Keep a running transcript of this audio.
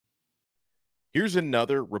Here's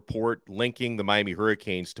another report linking the Miami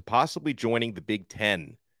Hurricanes to possibly joining the Big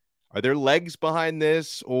Ten. Are there legs behind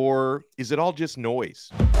this, or is it all just noise?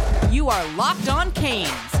 You are Locked On Canes,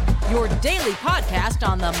 your daily podcast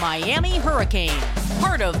on the Miami Hurricanes,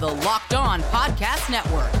 part of the Locked On Podcast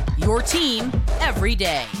Network, your team every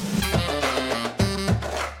day.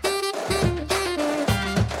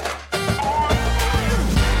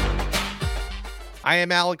 I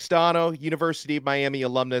am Alex Dono, University of Miami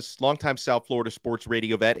alumnus, longtime South Florida sports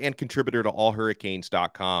radio vet, and contributor to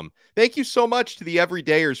allhurricanes.com. Thank you so much to the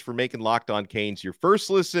everydayers for making Locked On Canes your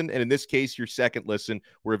first listen, and in this case, your second listen.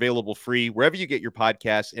 We're available free wherever you get your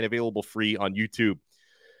podcasts and available free on YouTube.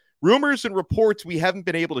 Rumors and reports we haven't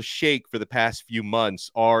been able to shake for the past few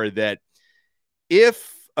months are that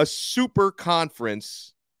if a super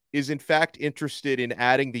conference is in fact interested in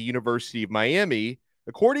adding the University of Miami,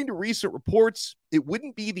 according to recent reports, it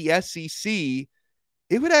wouldn't be the SEC.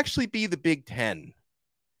 It would actually be the Big Ten.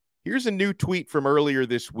 Here's a new tweet from earlier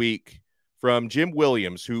this week from Jim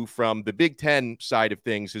Williams, who from the Big Ten side of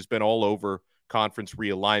things has been all over conference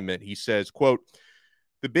realignment. He says, quote,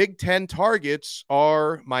 "The Big Ten targets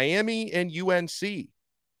are Miami and UNC.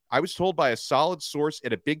 I was told by a solid source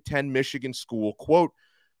at a Big Ten Michigan school, quote,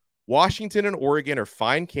 Washington and Oregon are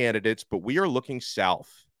fine candidates, but we are looking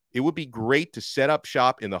south. It would be great to set up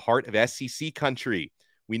shop in the heart of SEC country.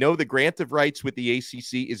 We know the grant of rights with the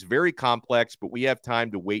ACC is very complex, but we have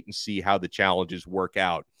time to wait and see how the challenges work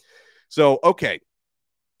out." So, okay,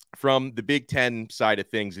 from the Big Ten side of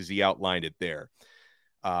things, as he outlined it there,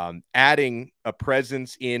 adding a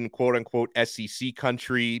presence in quote-unquote SEC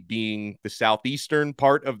country, being the southeastern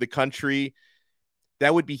part of the country,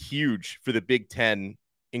 that would be huge for the Big Ten,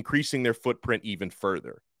 increasing their footprint even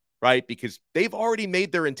further. Right? Because they've already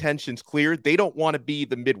made their intentions clear. They don't want to be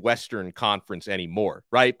the Midwestern Conference anymore,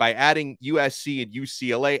 right? By adding USC and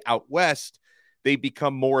UCLA out west, they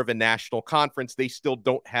become more of a national conference. They still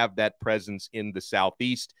don't have that presence in the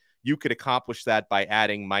Southeast. You could accomplish that by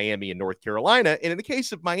adding Miami and North Carolina. And in the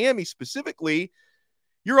case of Miami specifically,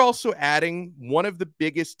 you're also adding one of the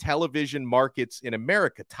biggest television markets in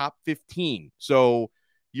America, top 15. So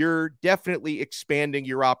you're definitely expanding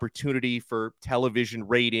your opportunity for television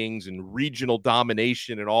ratings and regional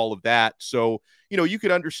domination and all of that. So, you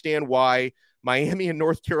could understand why Miami and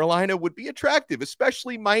North Carolina would be attractive,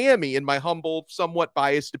 especially Miami, in my humble, somewhat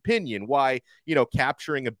biased opinion, why,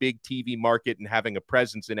 capturing a big TV market and having a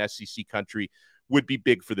presence in SEC country would be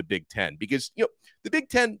big for the Big Ten. Because, the Big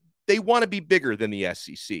Ten, they want to be bigger than the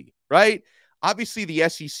SEC, right? Obviously, the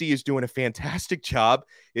SEC is doing a fantastic job.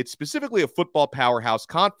 It's specifically a football powerhouse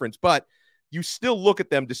conference, but you still look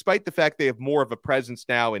at them, despite the fact they have more of a presence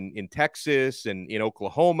now in Texas and in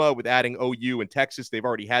Oklahoma with adding OU and Texas. They've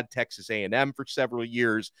already had Texas A&M for several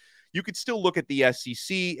years. You could still look at the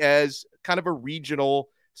SEC as kind of a regional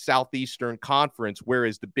Southeastern Conference,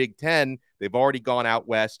 whereas the Big Ten, they've already gone out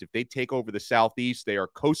west. If they take over the Southeast, they are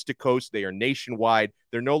coast to coast. They are nationwide.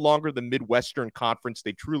 They're no longer the Midwestern Conference.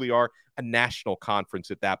 They truly are a national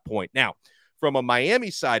conference at that point. Now, from a Miami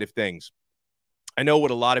side of things, I know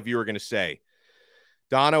what a lot of you are going to say.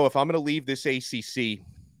 Dono, if I'm going to leave this ACC,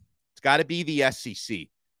 it's got to be the SEC.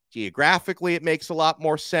 Geographically, it makes a lot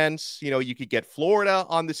more sense. You could get Florida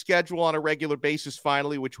on the schedule on a regular basis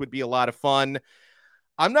finally, which would be a lot of fun.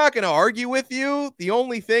 I'm not going to argue with you. The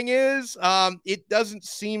only thing is, it doesn't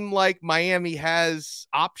seem like Miami has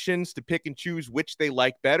options to pick and choose which they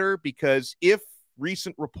like better, because if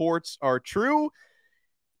recent reports are true,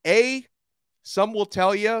 some will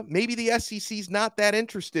tell you maybe the SEC's not that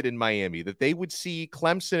interested in Miami, that they would see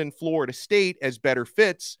Clemson and Florida State as better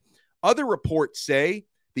fits. Other reports say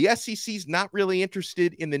the SEC's not really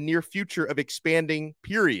interested in the near future of expanding,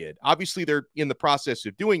 period. Obviously, they're in the process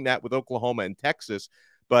of doing that with Oklahoma and Texas,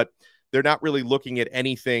 but they're not really looking at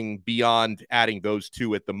anything beyond adding those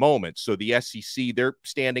two at the moment. So the SEC, they're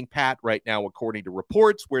standing pat right now, according to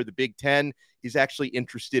reports, where the Big Ten is actually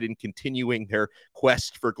interested in continuing their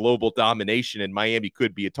quest for global domination, and Miami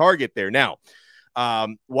could be a target there. Now,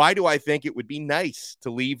 why do I think it would be nice to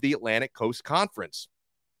leave the Atlantic Coast Conference?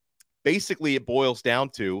 Basically, it boils down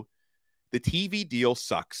to the TV deal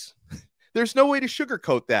sucks. There's no way to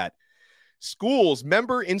sugarcoat that. Schools,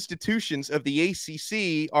 member institutions of the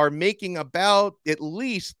ACC, are making about at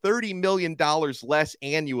least $30 million less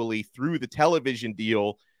annually through the television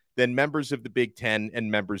deal than members of the Big Ten and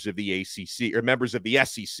members of the ACC, or members of the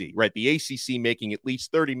SEC, right? The ACC making at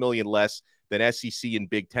least $30 million less than SEC and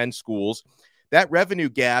Big Ten schools. That revenue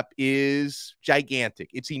gap is gigantic.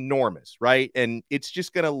 It's enormous, right? And it's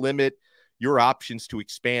just going to limit your options to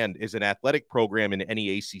expand as an athletic program in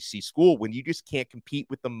any ACC school when you just can't compete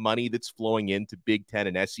with the money that's flowing into Big Ten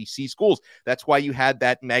and SEC schools. That's why you had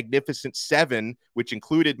that magnificent 7, which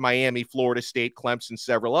included Miami, Florida State, Clemson,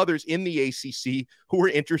 several others in the ACC who were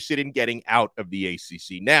interested in getting out of the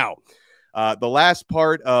ACC. Now, the last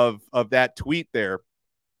part of that tweet there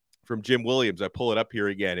from Jim Williams, I pull it up here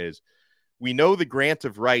again, is we know the grant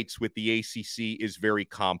of rights with the ACC is very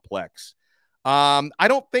complex. I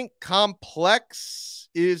don't think complex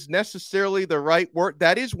is necessarily the right word.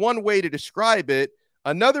 That is one way to describe it.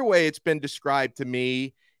 Another way it's been described to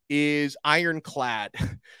me is ironclad.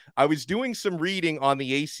 I was doing some reading on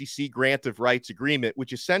the ACC grant of rights agreement,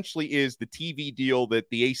 which essentially is the TV deal that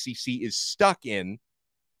the ACC is stuck in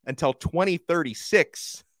until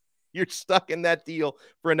 2036. You're stuck in that deal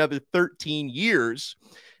for another 13 years.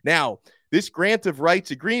 Now, this grant of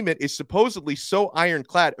rights agreement is supposedly so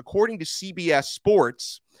ironclad. According to CBS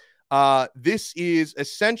Sports, this is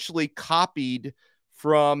essentially copied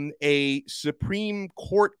from a Supreme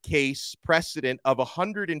Court case precedent of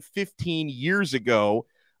 115 years ago.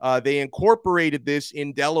 They incorporated this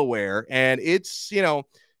in Delaware, and it's,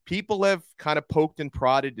 people have kind of poked and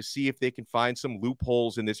prodded to see if they can find some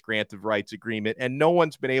loopholes in this grant of rights agreement, and no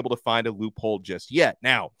one's been able to find a loophole just yet.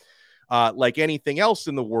 Now, like anything else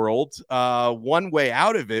in the world, one way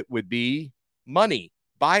out of it would be money,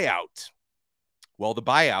 buyout. Well, the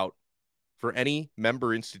buyout for any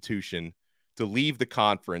member institution to leave the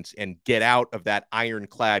conference and get out of that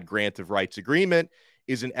ironclad grant of rights agreement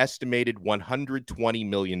is an estimated $120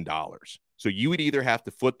 million. So you would either have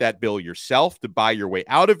to foot that bill yourself to buy your way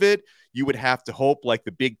out of it. You would have to hope, like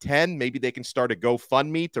the Big Ten, maybe they can start a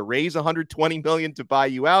GoFundMe to raise $120 million to buy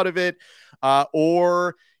you out of it.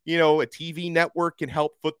 Or a TV network can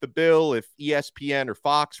help foot the bill if ESPN or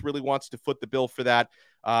Fox really wants to foot the bill for that.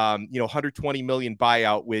 $120 million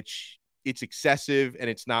buyout, which it's excessive and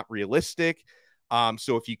it's not realistic.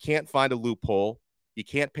 So if you can't find a loophole, you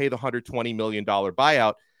can't pay the $120 million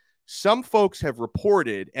buyout. Some folks have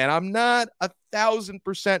reported, and I'm not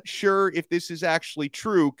 1,000% sure if this is actually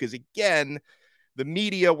true, because again, the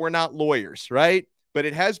media, we're not lawyers, right? But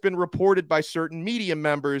it has been reported by certain media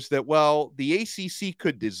members that, well, the ACC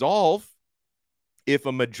could dissolve if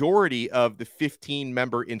a majority of the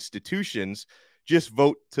 15-member institutions just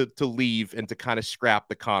vote to leave and to kind of scrap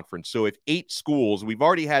the conference. So if 8 schools, we've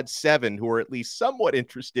already had 7 who are at least somewhat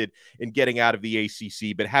interested in getting out of the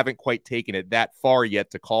ACC, but haven't quite taken it that far yet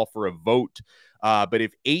to call for a vote. But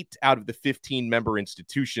if 8 out of the 15-member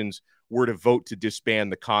institutions were to vote to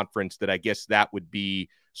disband the conference, that I guess that would be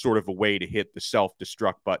sort of a way to hit the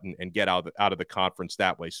self-destruct button and get out of the conference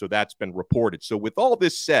that way. So that's been reported. So with all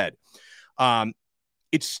this said,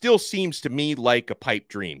 it still seems to me like a pipe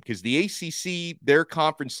dream, because the ACC, their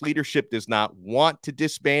conference leadership does not want to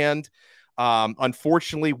disband.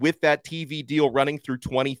 Unfortunately, with that TV deal running through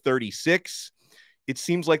 2036, it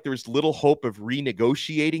seems like there's little hope of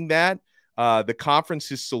renegotiating that. The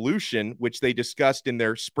conference's solution, which they discussed in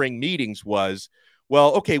their spring meetings, was,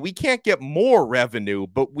 well, okay, we can't get more revenue,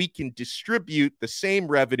 but we can distribute the same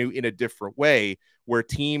revenue in a different way, where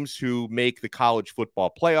teams who make the college football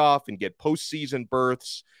playoff and get postseason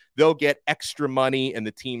berths, they'll get extra money, and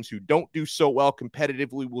the teams who don't do so well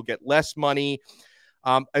competitively will get less money.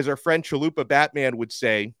 As our friend Chalupa Batman would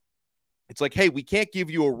say, it's like, hey, we can't give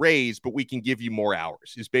you a raise, but we can give you more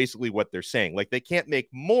hours, is basically what they're saying. Like, they can't make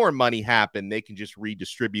more money happen. They can just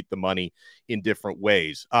redistribute the money in different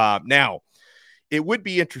ways. Now, it would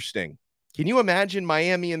be interesting. Can you imagine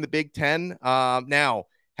Miami in the Big Ten now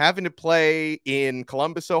having to play in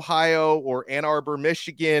Columbus, Ohio, or Ann Arbor,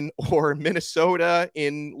 Michigan, or Minnesota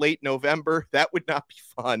in late November? That would not be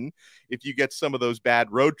fun if you get some of those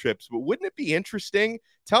bad road trips. But wouldn't it be interesting?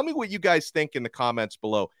 Tell me what you guys think in the comments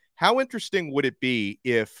below. How interesting would it be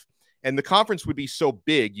if, and the conference would be so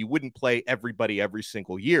big, you wouldn't play everybody every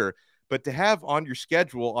single year, but to have on your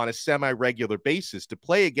schedule on a semi-regular basis to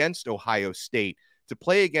play against Ohio State, to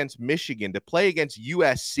play against Michigan, to play against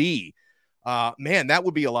USC, man, that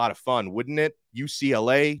would be a lot of fun, wouldn't it?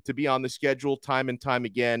 UCLA to be on the schedule time and time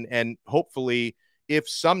again. And hopefully, if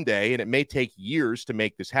someday, and it may take years to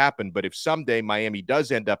make this happen, but if someday Miami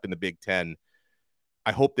does end up in the Big Ten,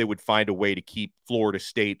 I hope they would find a way to keep Florida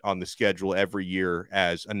State on the schedule every year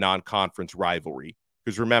as a non-conference rivalry.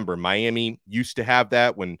 Because remember, Miami used to have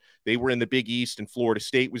that when they were in the Big East and Florida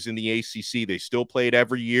State was in the ACC. They still played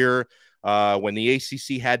every year. When the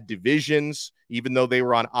ACC had divisions, even though they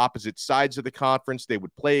were on opposite sides of the conference, they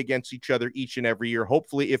would play against each other each and every year.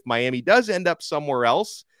 Hopefully, if Miami does end up somewhere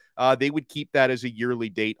else, they would keep that as a yearly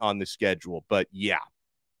date on the schedule. But yeah,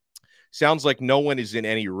 Sounds like no one is in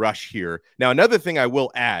any rush here. Now, another thing I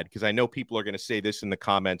will add, because I know people are going to say this in the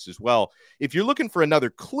comments as well. If you're looking for another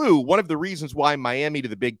clue, one of the reasons why Miami to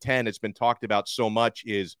the Big Ten has been talked about so much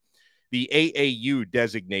is the AAU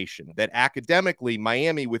designation, that academically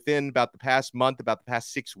Miami within about the past month, about the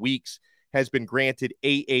past 6 weeks, has been granted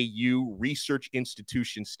AAU research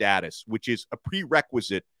institution status, which is a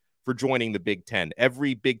prerequisite for joining the Big Ten.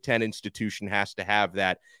 Every Big Ten institution has to have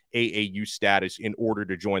that AAU status in order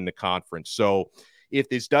to join the conference. So if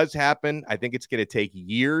this does happen, I think it's going to take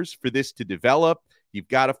years for this to develop. You've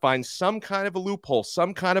got to find some kind of a loophole,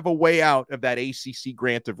 some kind of a way out of that ACC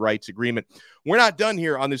grant of rights agreement. We're not done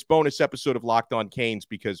here on this bonus episode of Locked On Canes,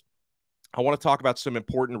 because I want to talk about some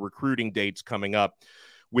important recruiting dates coming up.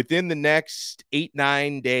 Within the next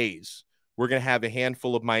 8-9 days, we're going to have a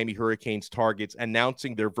handful of Miami Hurricanes targets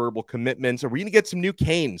announcing their verbal commitments. Are we going to get some new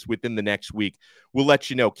Canes within the next week? We'll let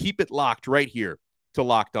you know. Keep it locked right here to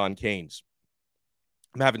Locked On Canes.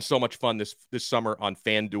 I'm having so much fun this summer on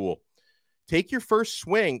FanDuel. Take your first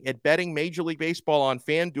swing at betting Major League Baseball on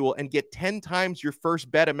FanDuel and get 10 times your first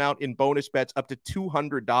bet amount in bonus bets up to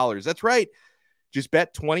 $200. That's right. Just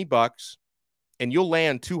bet $20 and you'll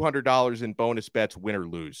land $200 in bonus bets, win or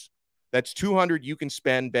lose. That's $200 you can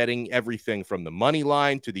spend betting everything from the money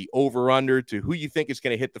line to the over-under to who you think is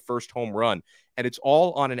going to hit the first home run. And it's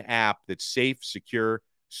all on an app that's safe, secure,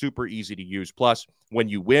 super easy to use. Plus, when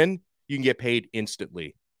you win, you can get paid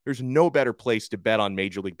instantly. There's no better place to bet on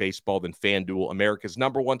Major League Baseball than FanDuel, America's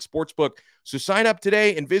 #1 sportsbook. So sign up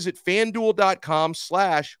today and visit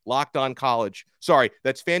FanDuel.com/LockedOnCollege. Sorry,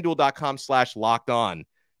 that's FanDuel.com/LockedOn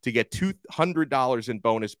to get $200 in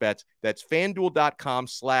bonus bets. That's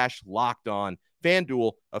FanDuel.com/LockedOn.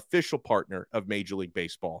 FanDuel, official partner of Major League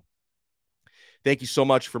Baseball. Thank you so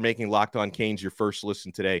much for making Locked On Canes your first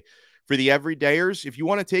listen today. For the everydayers, if you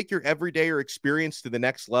want to take your everydayer experience to the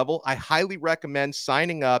next level, I highly recommend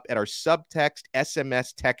signing up at our Subtext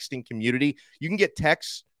SMS texting community. You can get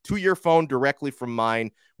texts to your phone directly from mine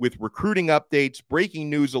with recruiting updates, breaking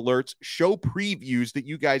news alerts, show previews that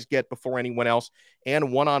you guys get before anyone else,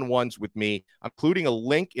 and one-on-ones with me, including a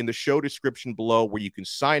link in the show description below where you can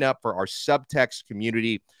sign up for our Subtext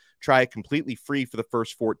community. Try it completely free for the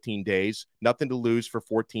first 14 days. Nothing to lose for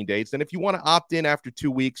 14 days. And if you want to opt in after 2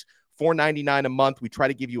 weeks, $4.99 a month. We try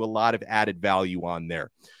to give you a lot of added value on there.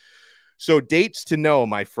 So dates to know,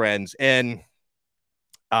 my friends. And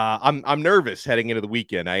I'm nervous heading into the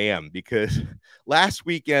weekend. I am, because last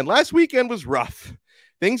weekend was rough.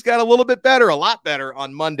 Things got a little bit better, a lot better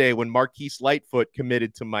on Monday when Marquise Lightfoot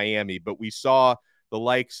committed to Miami. But we saw the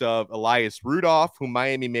likes of Elias Rudolph, who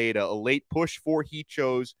Miami made a late push for. He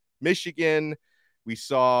chose Michigan. We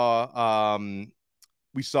saw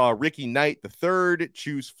Ricky Knight III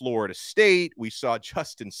choose Florida State. We saw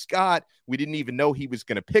Justin Scott. We didn't even know he was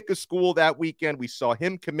going to pick a school that weekend. We saw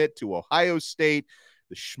him commit to Ohio State.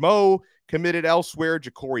 The Schmo committed elsewhere.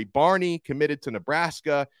 Ja'Cory Barney committed to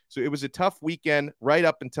Nebraska. So it was a tough weekend right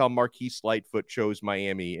up until Marquise Lightfoot chose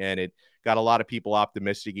Miami, and it got a lot of people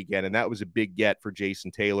optimistic again, and that was a big get for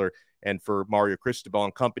Jason Taylor and for Mario Cristobal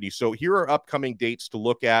and company. So here are upcoming dates to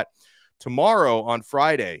look at. Tomorrow on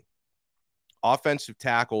Friday, offensive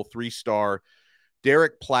tackle, 3-star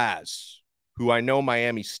Derek Plaz, who I know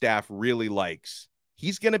Miami staff really likes.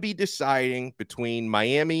 He's going to be deciding between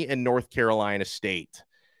Miami and North Carolina State.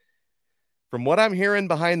 From what I'm hearing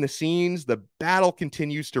behind the scenes, the battle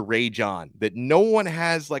continues to rage on, that no one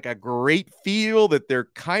has like a great feel, that they're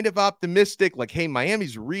kind of optimistic, like, hey,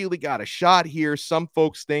 Miami's really got a shot here. Some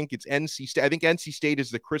folks think it's NC State. I think NC State is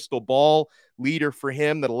the crystal ball leader for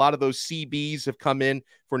him, that a lot of those CBs have come in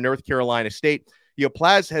for North Carolina State.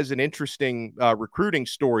 Plaz has an interesting recruiting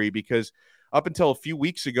story, because up until a few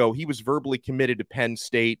weeks ago, he was verbally committed to Penn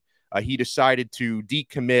State. He decided to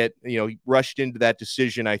decommit. He rushed into that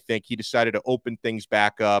decision, I think. He decided to open things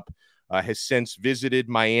back up, has since visited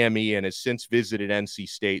Miami and has since visited NC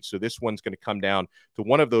State. So this one's going to come down to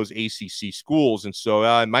one of those ACC schools. And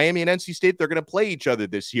so Miami and NC State, they're going to play each other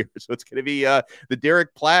this year. So it's going to be the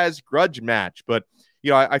Derek Plaz grudge match. But,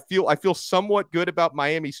 I feel somewhat good about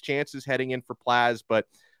Miami's chances heading in for Plaz, but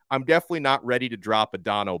I'm definitely not ready to drop a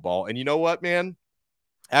Dono ball. And you know what, man?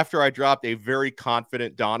 After I dropped a very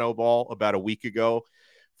confident Dono ball about a week ago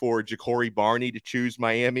for Ja'Cory Barney to choose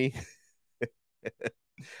Miami,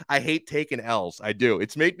 I hate taking L's. I do.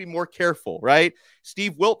 It's made me more careful, right?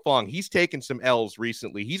 Steve Wiltfong, he's taken some L's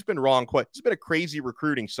recently. He's been wrong quite. It's been a crazy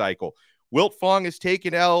recruiting cycle. Wiltfong has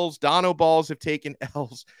taken L's. Dono balls have taken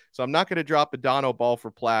L's. So I'm not going to drop a Dono ball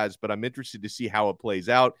for Plaz, but I'm interested to see how it plays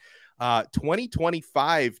out.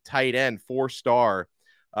 2025 tight end, 4-star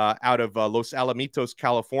out of Los Alamitos,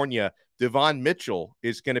 California. Devon Mitchell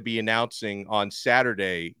is going to be announcing on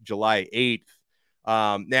Saturday, July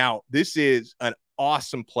 8th. Now, this is an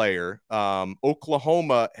awesome player.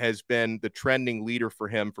 Oklahoma has been the trending leader for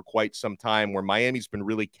him for quite some time, where Miami's been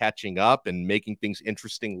really catching up and making things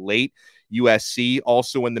interesting late. USC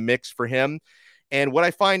also in the mix for him. And what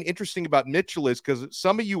I find interesting about Mitchell is because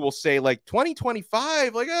some of you will say, like,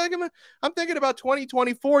 2025, like, I'm thinking about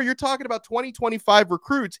 2024. You're talking about 2025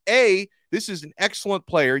 recruits. This is an excellent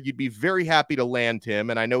player. You'd be very happy to land him.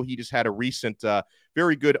 And I know he just had a recent,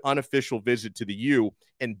 very good unofficial visit to the U.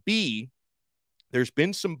 And B, there's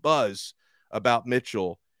been some buzz about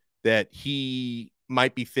Mitchell that he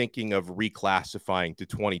might be thinking of reclassifying to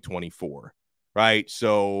 2024, right?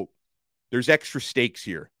 So there's extra stakes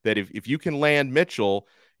here that if you can land Mitchell,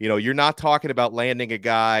 you're not talking about landing a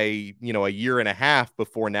guy, a year and a half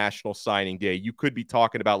before National Signing Day. You could be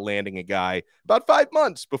talking about landing a guy about 5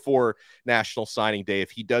 months before National Signing Day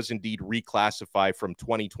if he does indeed reclassify from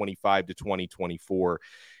 2025 to 2024.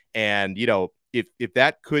 And, if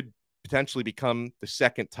that could potentially become the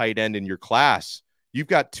second tight end in your class, you've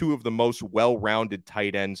got two of the most well-rounded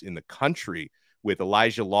tight ends in the country with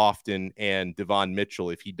Elijah Lofton and Devon Mitchell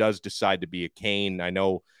if he does decide to be a Cane. I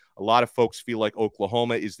know a lot of folks feel like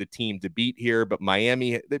Oklahoma is the team to beat here, but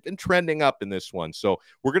Miami, they've been trending up in this one. So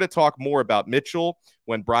we're going to talk more about Mitchell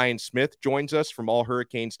when Brian Smith joins us from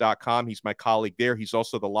allhurricanes.com. He's my colleague there. He's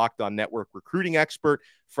also the Locked On Network recruiting expert.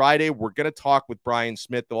 Friday, we're going to talk with Brian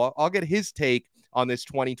Smith. I'll get his take on this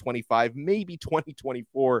 2025, maybe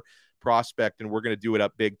 2024 prospect, and we're going to do it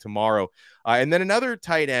up big tomorrow. And then another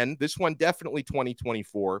tight end, this one definitely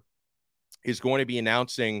 2024, is going to be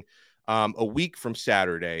announcing a week from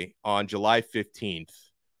Saturday on July 15th.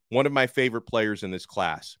 One of my favorite players in this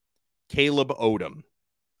class, Caleb Odom.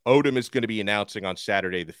 Odom is going to be announcing on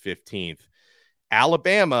Saturday the 15th.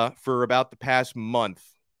 Alabama, for about the past month,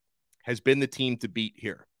 has been the team to beat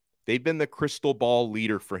here. They've been the crystal ball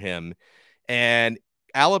leader for him. And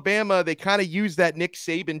Alabama, they kind of use that Nick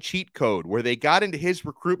Saban cheat code where they got into his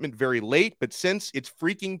recruitment very late, but since it's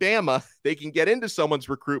freaking Bama, they can get into someone's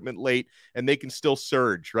recruitment late and they can still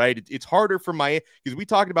surge, right? It's harder for Miami because we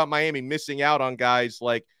talked about Miami missing out on guys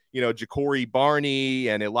like, Ja'Cory Barney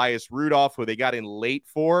and Elias Rudolph, who they got in late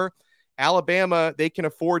for. Alabama, they can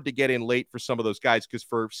afford to get in late for some of those guys because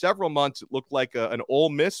for several months, it looked like an Ole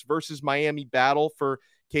Miss versus Miami battle for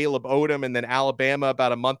Caleb Odom, and then Alabama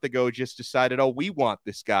about a month ago just decided, we want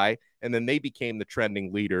this guy, and then they became the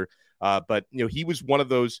trending leader. But he was one of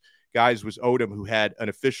those guys, was Odom, who had an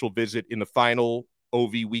official visit in the final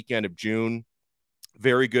OV weekend of June.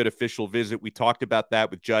 Very good official visit. We talked about that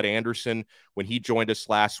with Judd Anderson when he joined us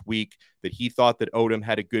last week, that he thought that Odom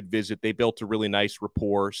had a good visit. They built a really nice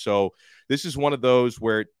rapport. So this is one of those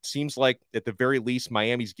where it seems like at the very least,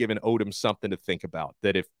 Miami's given Odom something to think about,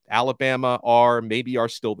 that if Alabama are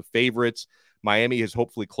still the favorites, Miami has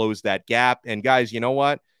hopefully closed that gap. And guys, you know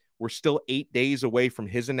what? We're still 8 days away from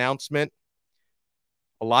his announcement.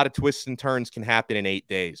 A lot of twists and turns can happen in 8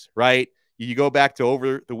 days, right? You go back to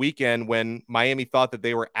over the weekend when Miami thought that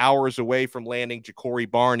they were hours away from landing Ja'Cory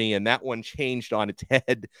Barney, and that one changed on its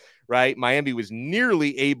head, right? Miami was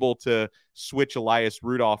nearly able to switch Elias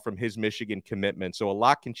Rudolph from his Michigan commitment. So a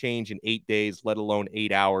lot can change in 8 days, let alone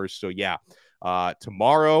 8 hours. So,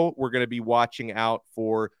 tomorrow we're going to be watching out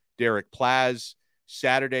for Derek Plaz.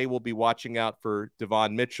 Saturday, we'll be watching out for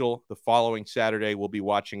Devon Mitchell. The following Saturday, we'll be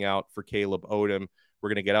watching out for Caleb Odom. We're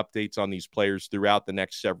going to get updates on these players throughout the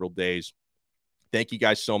next several days. Thank you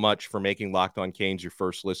guys so much for making Locked On Canes your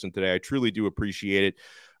first listen today. I truly do appreciate it.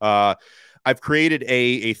 I've created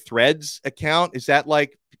a Threads account. Is that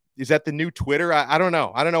the new Twitter? I don't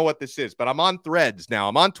know. I don't know what this is, but I'm on Threads now.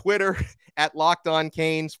 I'm on Twitter at Locked On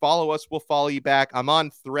Canes. Follow us. We'll follow you back. I'm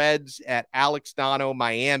on Threads at Alex Dono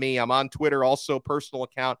Miami. I'm on Twitter, also personal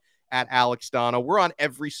account at Alex Dono. We're on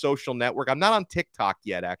every social network. I'm not on TikTok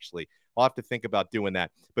yet, actually. I'll have to think about doing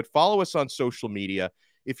that. But follow us on social media.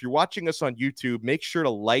 If you're watching us on YouTube, make sure to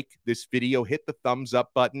like this video, hit the thumbs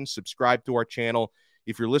up button, subscribe to our channel.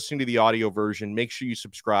 If you're listening to the audio version, make sure you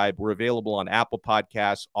subscribe. We're available on Apple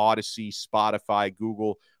Podcasts, Odyssey, Spotify,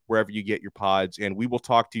 Google, wherever you get your pods. And we will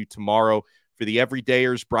talk to you tomorrow. For the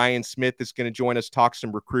everydayers, Brian Smith is going to join us, talk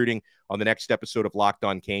some recruiting on the next episode of Locked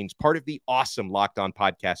On Canes, part of the awesome Locked On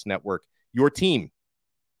Podcast Network, your team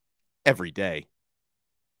every day.